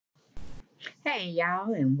Hey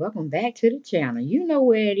y'all, and welcome back to the channel. You know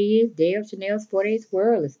where it is. Dale Chanel's 48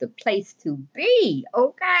 World is the place to be.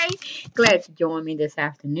 Okay, glad you joined me this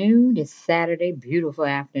afternoon, this Saturday, beautiful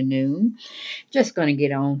afternoon. Just gonna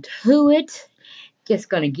get on to it. Just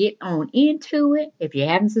gonna get on into it. If you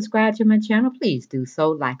haven't subscribed to my channel, please do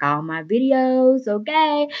so. Like all my videos,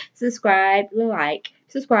 okay? Subscribe,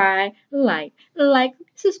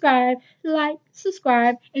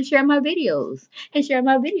 subscribe, and share my videos. And share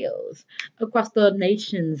my videos across the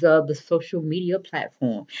nations of the social media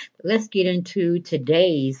platform. Let's get into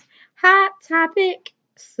today's hot topic.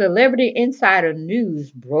 Celebrity Insider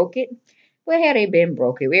News broke it. Well, had they been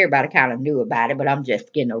broke, everybody kind of knew about it, but I'm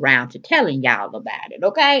just getting around to telling y'all about it,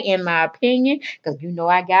 okay? In my opinion, because you know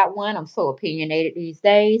I got one. I'm so opinionated these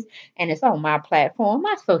days, and it's on my platform,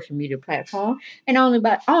 my social media platform, and only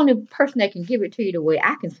person that can give it to you the way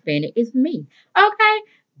I can spend it is me, okay?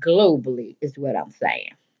 Globally is what I'm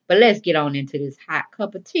saying. But let's get on into this hot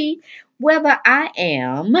cup of tea. Whether I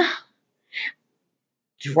am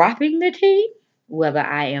dropping the tea, whether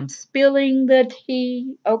I am spilling the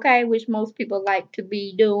tea, okay, which most people like to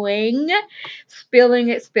be doing, spilling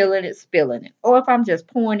it, or if I'm just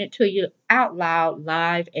pouring it to you out loud,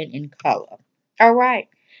 live, and in color. All right,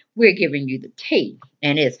 we're giving you the tea,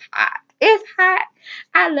 and it's hot. It's hot.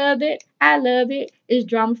 I love it. I love it. It's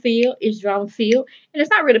drama filled. It's drama filled. And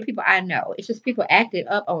it's not really people I know. It's just people acting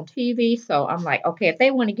up on TV. So I'm like, okay, if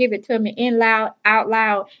they want to give it to me in loud, out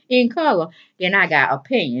loud, in color, then I got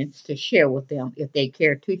opinions to share with them if they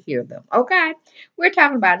care to hear them. Okay? We're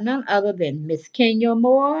talking about none other than Miss Kenya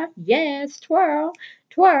Moore. Yes, twirl,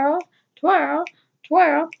 twirl, twirl,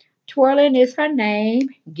 twirl. Twirling is her name.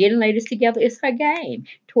 Getting ladies together is her game.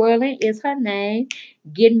 Twirling is her name.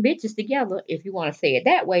 Getting bitches together, if you want to say it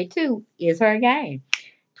that way too, is her game.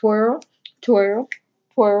 Twirl, twirl,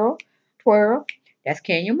 twirl, twirl. That's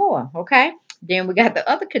Kenya Moore, okay? Then we got the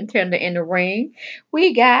other contender in the ring.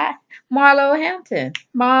 We got Marlo Hampton.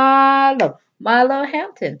 Marlo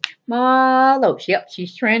Hampton. Marlo. Yep,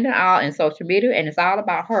 she's trending all in social media, and it's all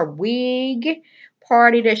about her wig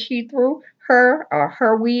party that she threw. Her or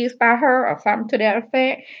her wigs by her or something to that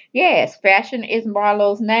effect. Yes, fashion is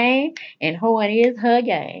Marlo's name, and hoeing is her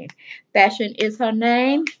game. Fashion is her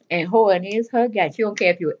name, and hoeing is her game. She don't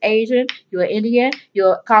care if you're Asian, you're Indian,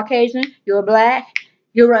 you're Caucasian, you're black,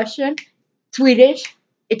 you're Russian, Swedish,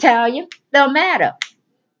 Italian, don't matter.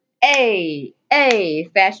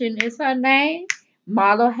 Fashion is her name.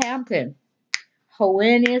 Marlo Hampton.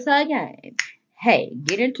 Hoeing is her game. Hey,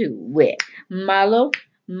 get into it. Marlo,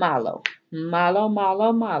 Marlo,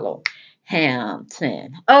 Marlo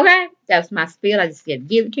Hampton. Okay, that's my spiel. I just get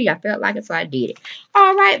give it to you. I felt like it, so I did it.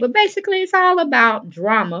 All right, but basically, it's all about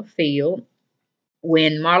drama field.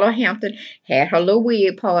 When Marlo Hampton had her little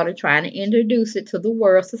wig party trying to introduce it to the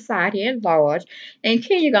world, society at large, and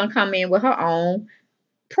Kenya gonna come in with her own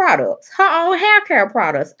products, her own hair care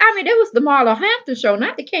products. I mean, it was the Marlo Hampton show,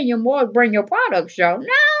 not the Kenya Moore Bring Your Product show.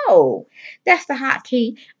 No, that's the hot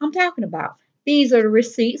tea I'm talking about. These are the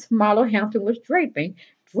receipts Marlo Hampton was dropping,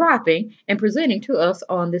 and presenting to us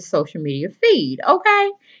on this social media feed.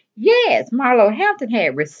 Okay? Yes, Marlo Hampton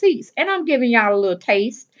had receipts, and I'm giving y'all a little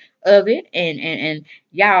taste of it, and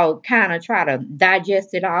y'all kind of try to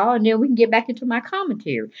digest it all, and then we can get back into my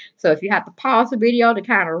commentary. So if you have to pause the video to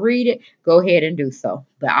kind of read it, go ahead and do so.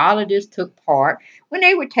 But all of this took part when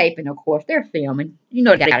they were taping, of course, they're filming. You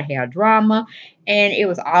know, they got to have drama, and it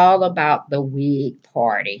was all about the wig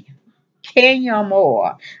party. Kenya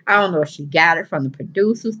Moore. I don't know if she got it from the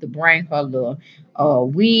producers to bring her little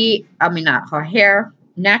wig, I mean, not her hair,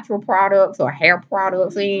 natural products or hair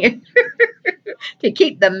products in to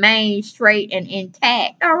keep the mane straight and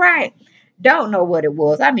intact. All right. Don't know what it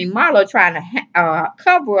was. I mean, Marlo trying to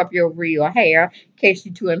cover up your real hair in case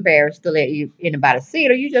you're too embarrassed to let anybody see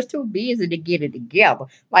it, or you're just too busy to get it together.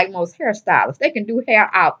 Like most hairstylists, they can do hair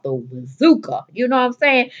out the bazooka. You know what I'm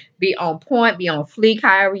saying? Be on point, be on fleek,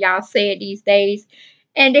 however y'all say it these days.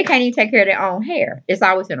 And they can't even take care of their own hair. It's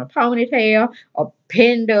always in a ponytail or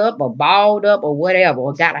pinned up or balled up or whatever,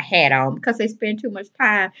 or got a hat on because they spend too much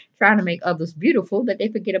time trying to make others beautiful that they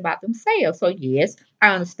forget about themselves. So, yes,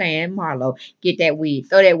 I understand, Marlo. Get that wig,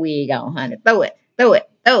 throw that wig on, honey. Throw it, throw it,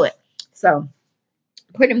 throw it. So,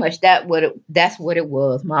 pretty much that's what it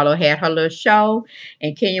was. Marlo had her little show,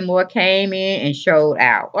 and Kenya Moore came in and showed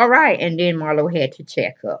out. All right, and then Marlo had to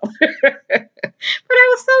check up. But I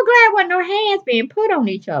was so glad wasn't no hands being put on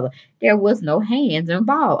each other. There was no hands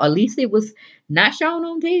involved. At least it was not shown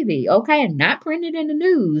on TV, okay, and not printed in the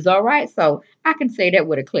news. All right, so I can say that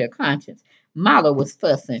with a clear conscience. Marlo was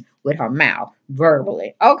fussing with her mouth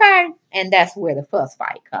verbally. Okay? And that's where the fuss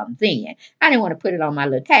fight comes in. I didn't want to put it on my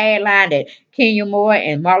little tagline that Kenya Moore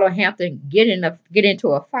and Marlo Hampton get into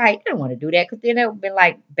a fight. I didn't want to do that because then it would have been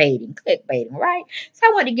like baiting, clickbaiting, right? So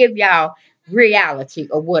I want to give y'all reality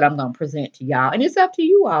of what I'm going to present to y'all. And it's up to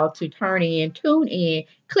you all to tune in,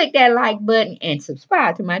 click that like button, and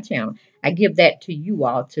subscribe to my channel. I give that to you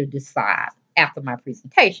all to decide after my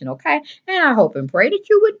presentation, okay? And I hope and pray that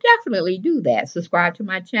you would definitely do that. Subscribe to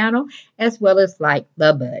my channel as well as like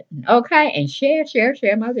the button, okay? And share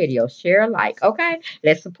my videos. Share, like, okay?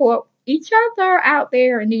 Let's support each other out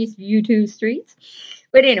there in these YouTube streets.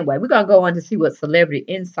 But anyway, we're going to go on to see what Celebrity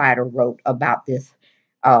Insider wrote about this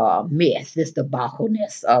mess, this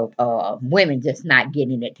debacleness of women just not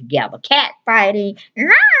getting it together. Cat fighting.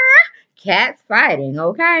 Cats fighting,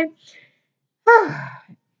 okay?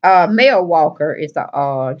 Mel Walker is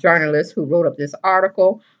the journalist who wrote up this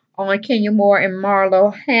article on Kenya Moore and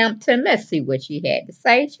Marlo Hampton. Let's see what she had to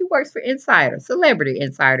say. She works for Insider, Celebrity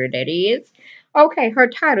Insider, that is. Okay, her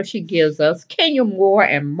title she gives us, Kenya Moore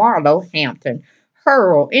and Marlo Hampton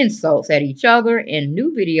hurl insults at each other in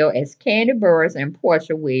new video as Kandi Burruss and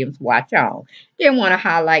Porsha Williams watch on. Didn't want to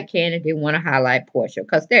highlight Kandi, didn't want to highlight Porsha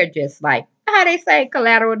because they're just like, how they say,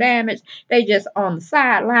 collateral damage. They just on the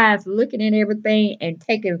sidelines looking at everything and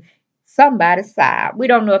taking somebody's side. We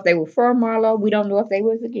don't know if they were for Marlo. We don't know if they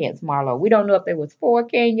was against Marlo. We don't know if they was for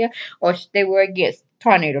Kenya or they were against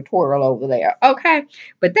Tornado Twirl over there. Okay?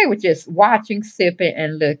 But they were just watching, sipping,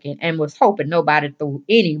 and looking and was hoping nobody threw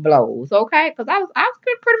any blows. Okay? Because I was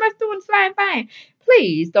pretty much doing the same thing.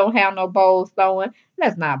 Please don't have no bowls throwing.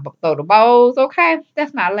 Let's not throw the bowls. Okay?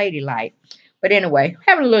 That's not ladylike. But anyway,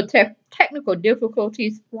 having a little technical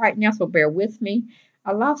difficulties right now, so bear with me.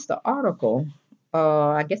 I lost the article.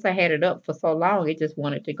 I guess I had it up for so long, it just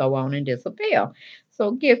wanted to go on and disappear.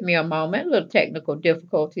 So give me a moment. Little technical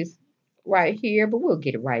difficulties right here, but we'll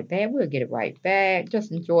get it right back. We'll get it right back.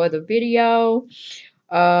 Just enjoy the video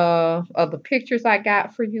of the pictures I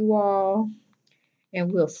got for you all.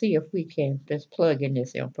 And we'll see if we can just plug in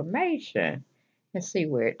this information and see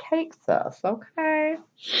where it takes us, okay?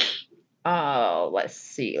 Oh, let's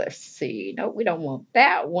see, let's see. No, we don't want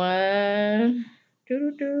that one.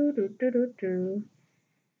 Do do do do do do.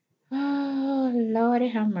 Oh, Lordy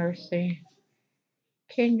have mercy.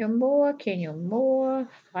 Kenya Moore, Kenya Moore.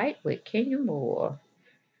 Fight with Kenya Moore.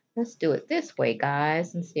 Let's do it this way,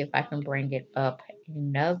 guys, and see if I can bring it up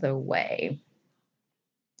another way.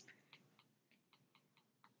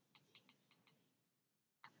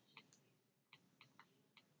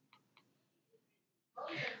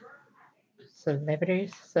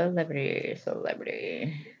 Celebrity, celebrity,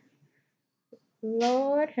 celebrity.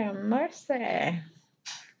 Lord have mercy.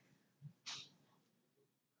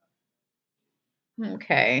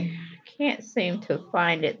 Okay, can't seem to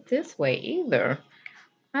find it this way either.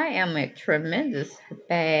 I am a tremendous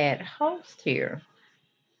bad host here.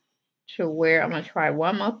 To where I'm gonna try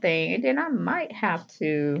one more thing, and then I might have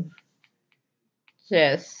to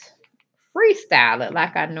just freestyle it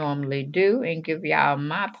like I normally do and give y'all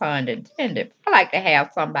my pun intended. I like to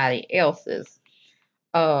have somebody else's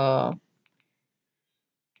uh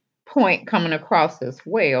point coming across as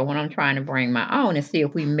well when I'm trying to bring my own and see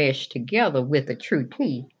if we mesh together with the true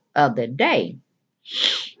tea of the day.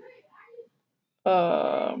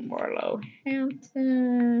 Marlo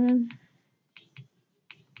Hampton,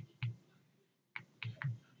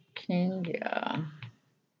 Kenya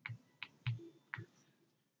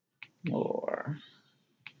Moore.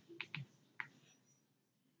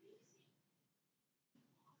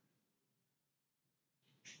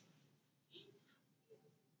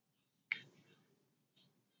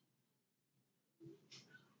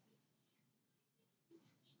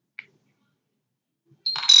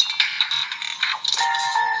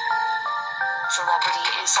 Celebrity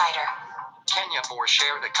Insider. Kenya Moore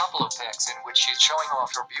shared a couple of pics in which she's showing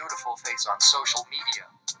off her beautiful face on social media.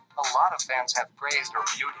 A lot of fans have praised her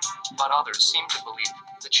beauty, but others seem to believe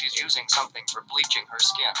that she's using something for bleaching her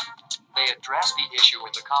skin. They addressed the issue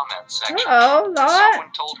in the comments section. Oh, Lord.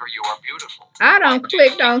 Someone told her you are beautiful. I done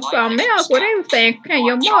clicked on something else where they were saying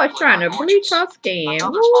Kenya Moore is trying to bleach her skin.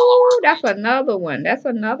 Ooh, that's another one. That's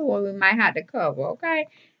another one we might have to cover, okay?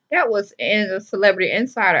 That was in the Celebrity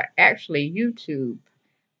Insider, actually, YouTube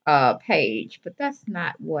page, but that's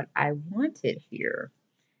not what I wanted here.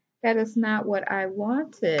 That is not what I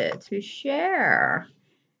wanted to share.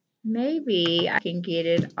 Maybe I can get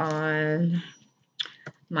it on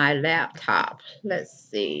my laptop. Let's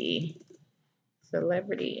see.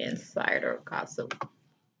 Celebrity Insider gossip.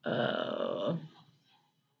 No,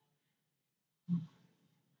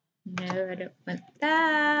 I don't want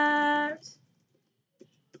that.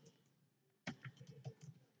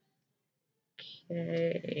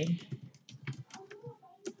 Okay.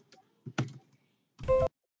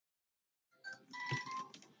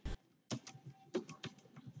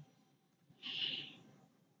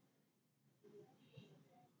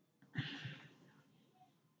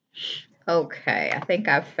 Okay, I think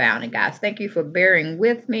I found it, guys. Thank you for bearing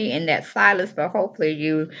with me in that silence, but hopefully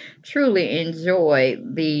you truly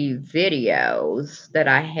enjoyed the videos that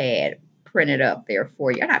I had printed up there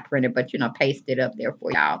for you. Not printed, but pasted up there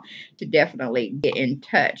for y'all to definitely get in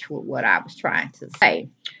touch with what I was trying to say.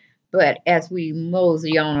 But as we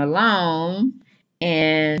mosey on along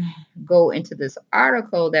and go into this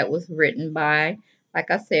article that was written by, like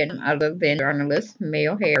I said, other than journalist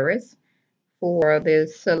Mel Harris for the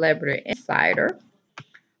Celebrity Insider.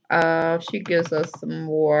 She gives us some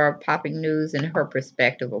more popping news in her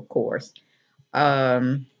perspective, of course.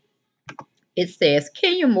 Um, it says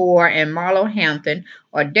Kenya Moore and Marlo Hampton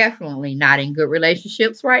are definitely not in good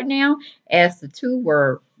relationships right now, as the two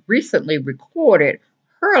were recently recorded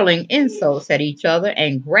hurling insults at each other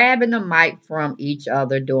and grabbing the mic from each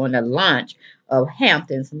other during the launch of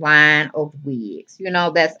Hampton's line of wigs.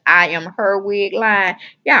 That's I Am Her wig line.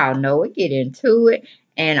 Y'all know it. Get into it.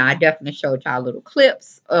 And I definitely showed y'all little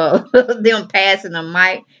clips of them passing the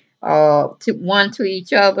mic to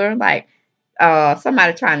each other, like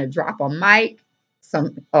somebody trying to drop a mic,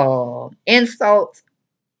 some insults,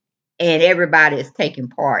 and everybody is taking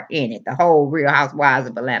part in it. The whole Real Housewives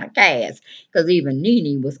of Atlanta cast, because even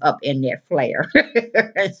Nene was up in that flare.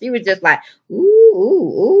 And she was just like, ooh, ooh,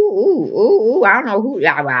 ooh, ooh, ooh, ooh. I don't know who,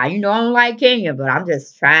 I don't like Kenya, but I'm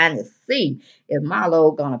just trying to see if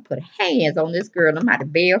Marlo gonna put hands on this girl. I'm about to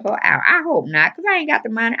bail her out. I hope not, because I ain't got the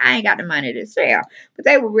money. I ain't got the money to share. But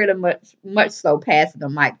they were really much so passing the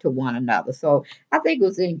mic to one another. So I think it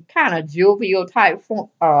was in kind of jovial type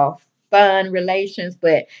fun relations,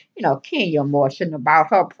 but Kenya motion about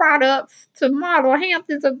her products to model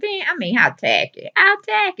Hampton's event. I mean, how tacky. How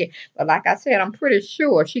tacky. But like I said, I'm pretty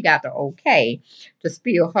sure she got the okay to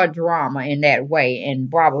spill her drama in that way. And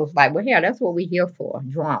Bravo was like, well, yeah, that's what we here for,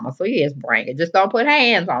 drama. So yes, bring it. Just don't put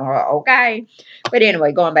hands on her, okay? But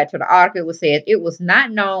anyway, going back to the article, it says it was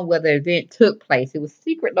not known whether the event took place. It was a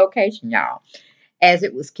secret location, y'all, as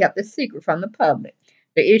it was kept a secret from the public.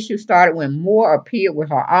 The issue started when Moore appeared with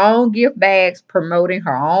her own gift bags, promoting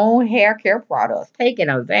her own hair care products, taking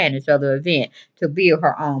advantage of the event to build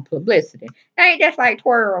her own publicity. Ain't that like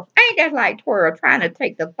Twirl? Ain't that like Twirl trying to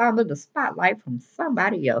take the thunder, the spotlight from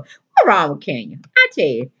somebody else? What's wrong with Kenya? I tell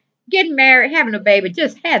you, getting married, having a baby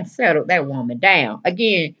just hadn't settled that woman down.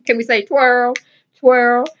 Again, can we say Twirl?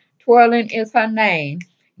 Twirl. Twirling is her name.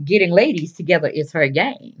 Getting ladies together is her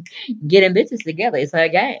game. Getting bitches together is her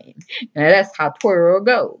game. And that's how Twirl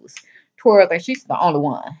goes. Twirl thinks she's the only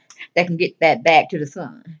one that can get that back to the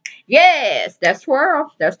sun. Yes, that's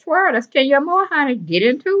Twirl. That's Twirl. That's Kenya Moore, honey. Get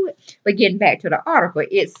into it. But getting back to the article,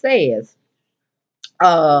 it says,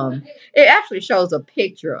 it actually shows a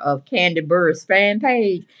picture of Kandi Burr's fan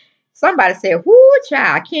page. Somebody said, whoo,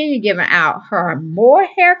 child, Kenya giving out her more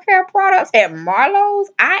hair care products at Marlo's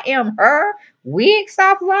I Am Her wig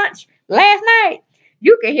soft lunch last night.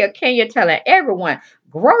 You can hear Kenya telling everyone,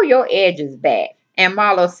 grow your edges back. And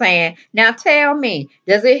Marlo saying, now tell me,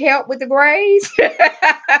 does it help with the grays?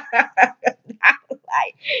 I was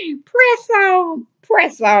like,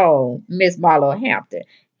 press on, Miss Marlo Hampton.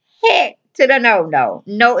 Heck to the no, no.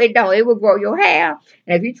 No, it don't. It will grow your hair.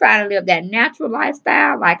 And if you're trying to live that natural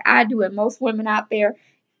lifestyle like I do and most women out there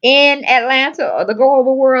in Atlanta or the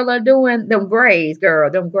global world are doing, them grays, girl,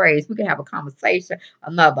 them grays. We can have a conversation,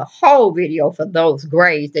 another whole video for those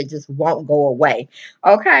grays that just won't go away.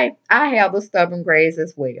 Okay? I have the stubborn grays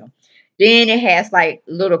as well. Then it has like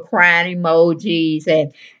little crying emojis,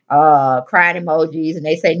 and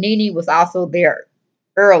they say Nene was also there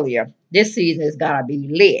earlier. This season is gonna be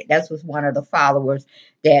lit. That's was one of the followers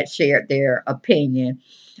that shared their opinion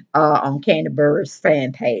on Canterbury's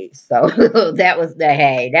fan page. So that was a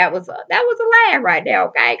laugh right there,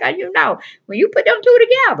 okay? Because when you put them two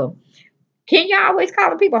together, can you always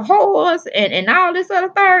calling people whores and all this other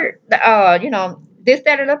third, this,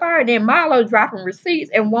 that, and the third. Then Marlo dropping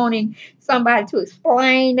receipts and wanting somebody to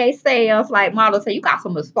explain they sales. Like Marlo said, you got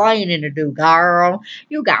some explaining to do, girl.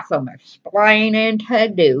 You got some explaining to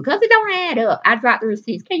do. Because it don't add up. I dropped the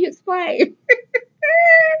receipts. Can you explain?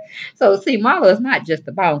 So see, Marlo is not just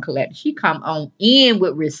a bone collector. She come on in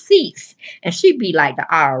with receipts. And she be like the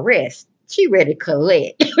IRS. She ready to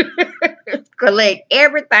collect. Collect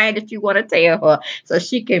everything that you want to tell her so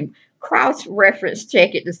she can cross-reference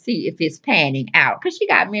check it to see if it's panning out. Because she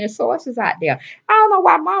got many sources out there. I don't know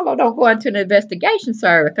why Marlo don't go into an investigation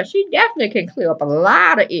service, because she definitely can clear up a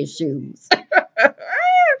lot of issues.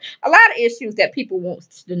 A lot of issues that people want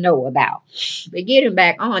to know about. But getting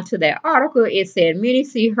back on to that article, it said many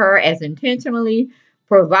see her as intentionally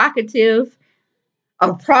provocative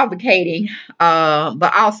of provocating,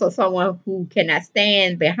 but also someone who cannot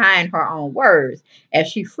stand behind her own words, as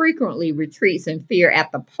she frequently retreats in fear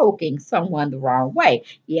after poking someone the wrong way.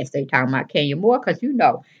 Yes, they talking about Kenya Moore because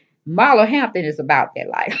Marlo Hampton is about that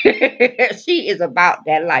life. She is about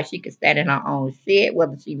that life. She can stand in her own shit,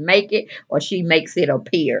 whether she make it or she makes it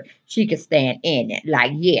appear. She can stand in it.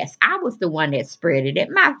 Like, yes, I was the one that spreaded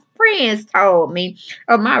it. My friends told me,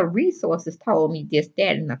 or my resources told me this,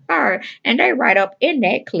 that, and the third. And they right up in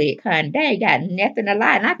that clique, honey. They ain't got nothing to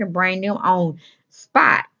lie. And I can bring them on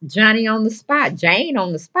spot. Johnny on the spot, Jane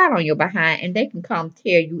on the spot on your behind, and they can come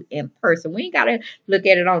tell you in person. We ain't gotta look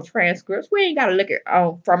at it on transcripts. We ain't gotta look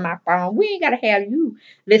at from my phone. We ain't gotta have you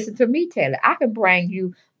listen to me tell it. I can bring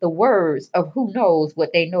you the words of who knows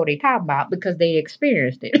what they know they talking about because they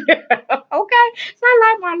experienced it. Okay? So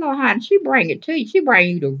I like my little honey. She bring it to you. She bring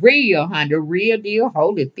you the real honey, the real deal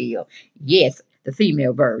Holyfield. Yes, the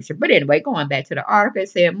female version. But anyway, going back to the article, it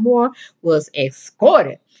said Moore was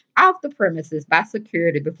escorted off the premises by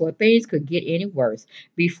security before things could get any worse.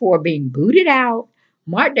 Before being booted out,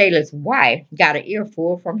 Mark Daly's wife got an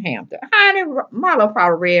earful from Hampton. Honey, Marlo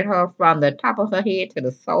probably read her from the top of her head to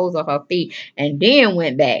the soles of her feet and then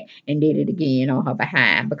went back and did it again on her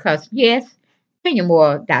behind. Because, yes, Kenya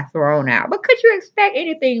Moore got thrown out. But could you expect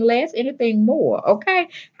anything less, anything more? Okay?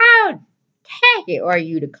 How tacky are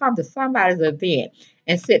you to come to somebody's event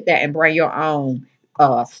and sit there and bring your own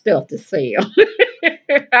stuff to sell?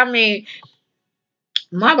 I mean,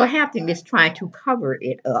 Marlo Hampton is trying to cover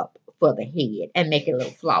it up for the head and make it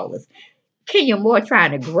look flawless. Kenya Moore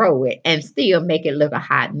trying to grow it and still make it look a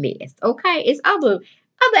hot mess. Okay, it's other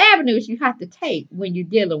avenues you have to take when you're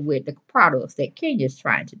dealing with the products that Kenya's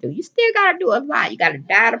trying to do. You still gotta do a lot. You gotta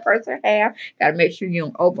dye the person's hair. Gotta make sure you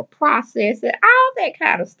don't over process it. All that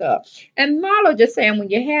kind of stuff. And Marlo just saying when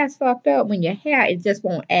your hair's fucked up, when your hair it just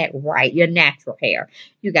won't act right, your natural hair,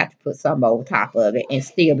 you got to put some over top of it and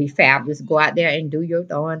still be fabulous. Go out there and do your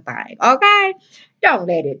darn thing. Okay. Don't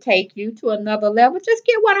let it take you to another level. Just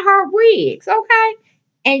get one of her wigs, okay?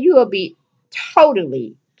 And you will be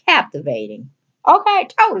totally captivating. Okay,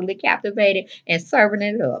 totally captivating and serving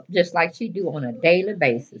it up just like she do on a daily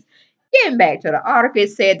basis. Getting back to the article, it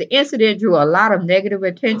said the incident drew a lot of negative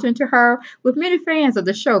attention to her, with many fans of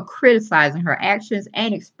the show criticizing her actions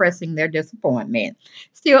and expressing their disappointment.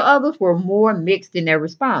 Still, others were more mixed in their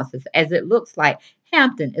responses, as it looks like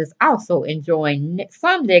Hampton is also enjoying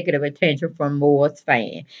some negative attention from Moore's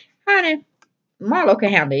fans. Honey, Marlo can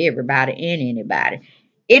handle everybody and anybody.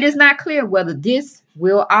 It is not clear whether this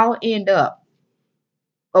will all end up.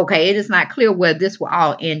 Okay, it is not clear where this will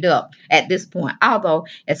all end up at this point. Although,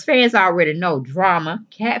 as fans already know, drama,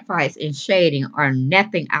 catfights, and shading are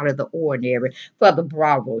nothing out of the ordinary for the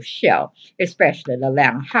Bravo show, especially the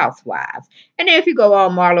Atlanta Housewives. And if you go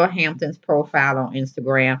on Marlo Hampton's profile on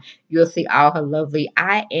Instagram, you'll see all her lovely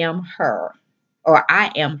I am her or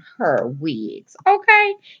I am her wigs.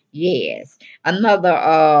 Okay? Yes.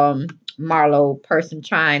 Another Marlo person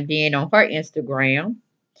chimed in on her Instagram,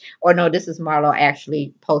 or no, this is Marlo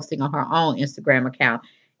actually posting on her own Instagram account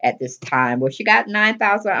at this time, where she got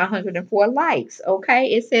 9,104 likes. Okay,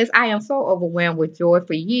 it says, I am so overwhelmed with joy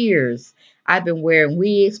for years. I've been wearing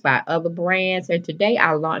wigs by other brands, and today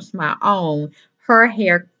I launched my own her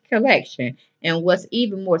hair collection. And what's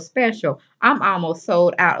even more special, I'm almost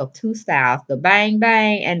sold out of two styles, the Bang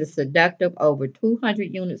Bang and the Seductive, over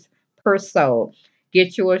 200 units per sold.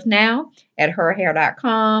 Get yours now at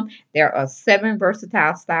herhair.com. There are 7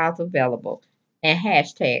 versatile styles available. And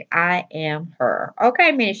hashtag I am her.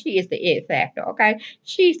 Okay, meaning she is the it factor. Okay,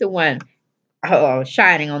 she's the one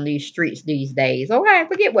shining on these streets these days. Okay,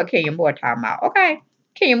 forget what Kenya Moore talking about. Okay,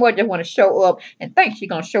 Kenya Moore just want to show up and think she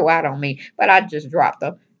gonna show out on me, but I just dropped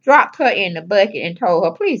her in the bucket and told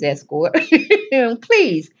her, please escort,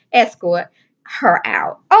 please escort her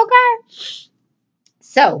out. Okay.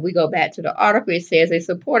 So we go back to the article. It says a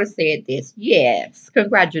supporter said this. Yes,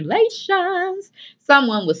 congratulations.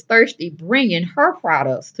 Someone was thirsty bringing her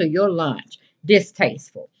products to your lunch.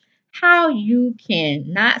 Distasteful. How you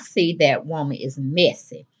can not see that woman is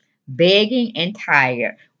messy, begging and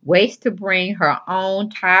tired, waits to bring her own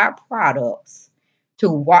tired products to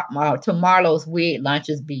Marlo's weird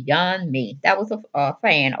lunches beyond me. That was a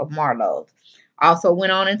fan of Marlo's. Also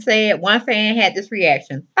went on and said one fan had this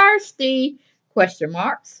reaction: thirsty? Question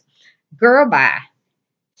marks. Girl, bye.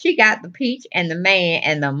 She got the peach and the man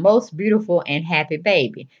and the most beautiful and happy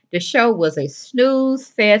baby. The show was a snooze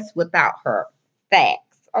fest without her.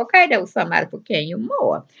 Facts. Okay, that was somebody for Kenya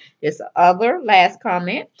Moore. This other last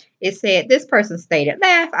comment. It said, this person stated,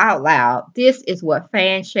 laugh out loud. This is what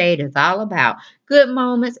fan shade is all about. Good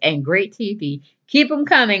moments and great TV. Keep them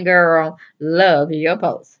coming, girl. Love your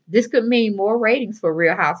posts. This could mean more ratings for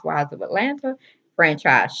Real Housewives of Atlanta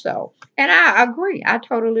franchise show. And I agree. I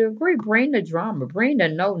totally agree. Bring the drama, bring the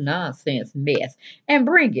no nonsense mess, and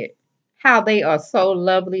bring it. How they are so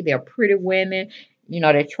lovely. They're pretty women.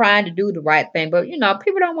 They're trying to do the right thing, but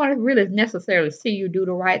people don't want to really necessarily see you do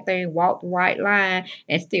the right thing, walk the right line,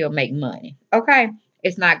 and still make money. Okay?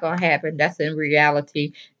 It's not going to happen. That's in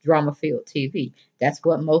reality, drama filled TV. That's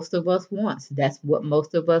what most of us want. That's what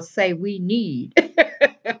most of us say we need.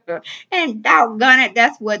 And doggone it,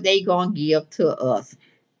 that's what they going to give to us.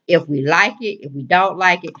 If we like it, if we don't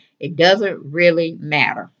like it, it doesn't really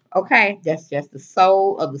matter. Okay, that's just the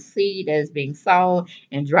soul of the seed that is being sown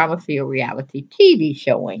in drama field reality TV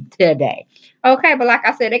showing today. Okay, but like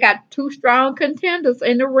I said, they got two strong contenders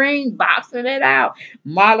in the ring boxing it out.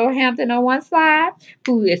 Marlo Hampton on one side,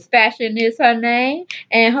 who is fashion is her name,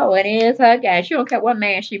 and Hohen is her guy. She don't care what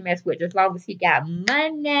man she mess with, as long as he got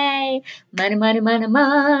money, money, money, money,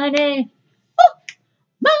 money,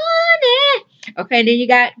 money. Okay, then you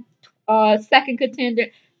got second contender,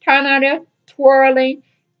 turn on there, twirling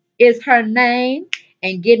is her name,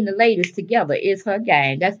 and getting the ladies together is her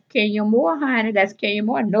game. That's Kenya Moore, honey. That's Kenya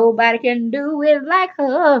Moore. Nobody can do it like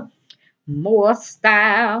her. More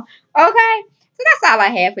style. Okay, so that's all I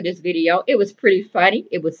have for this video. It was pretty funny.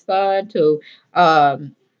 It was fun to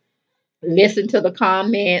um, listen to the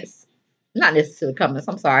comments, not listen to the comments,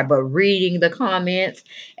 I'm sorry, but reading the comments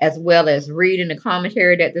as well as reading the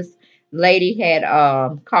commentary that this lady had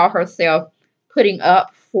called herself putting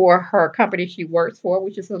up for her company she works for,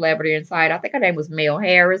 which is Celebrity Insight. I think her name was Mel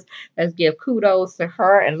Harris. Let's give kudos to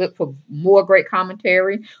her and look for more great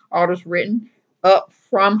commentary, artists written up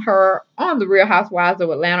from her on the Real Housewives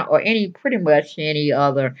of Atlanta or pretty much any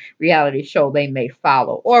other reality show they may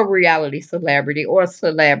follow, or reality celebrity or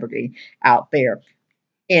celebrity out there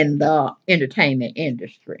in the entertainment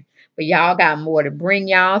industry. But y'all got more to bring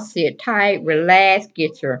y'all. Sit tight, relax,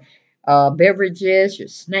 get your beverages, your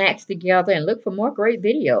snacks together, and look for more great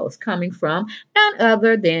videos coming from none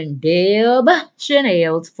other than Deb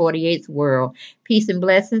Chanel's 48th World. Peace and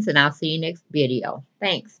blessings, and I'll see you next video.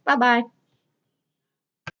 Thanks. Bye-bye.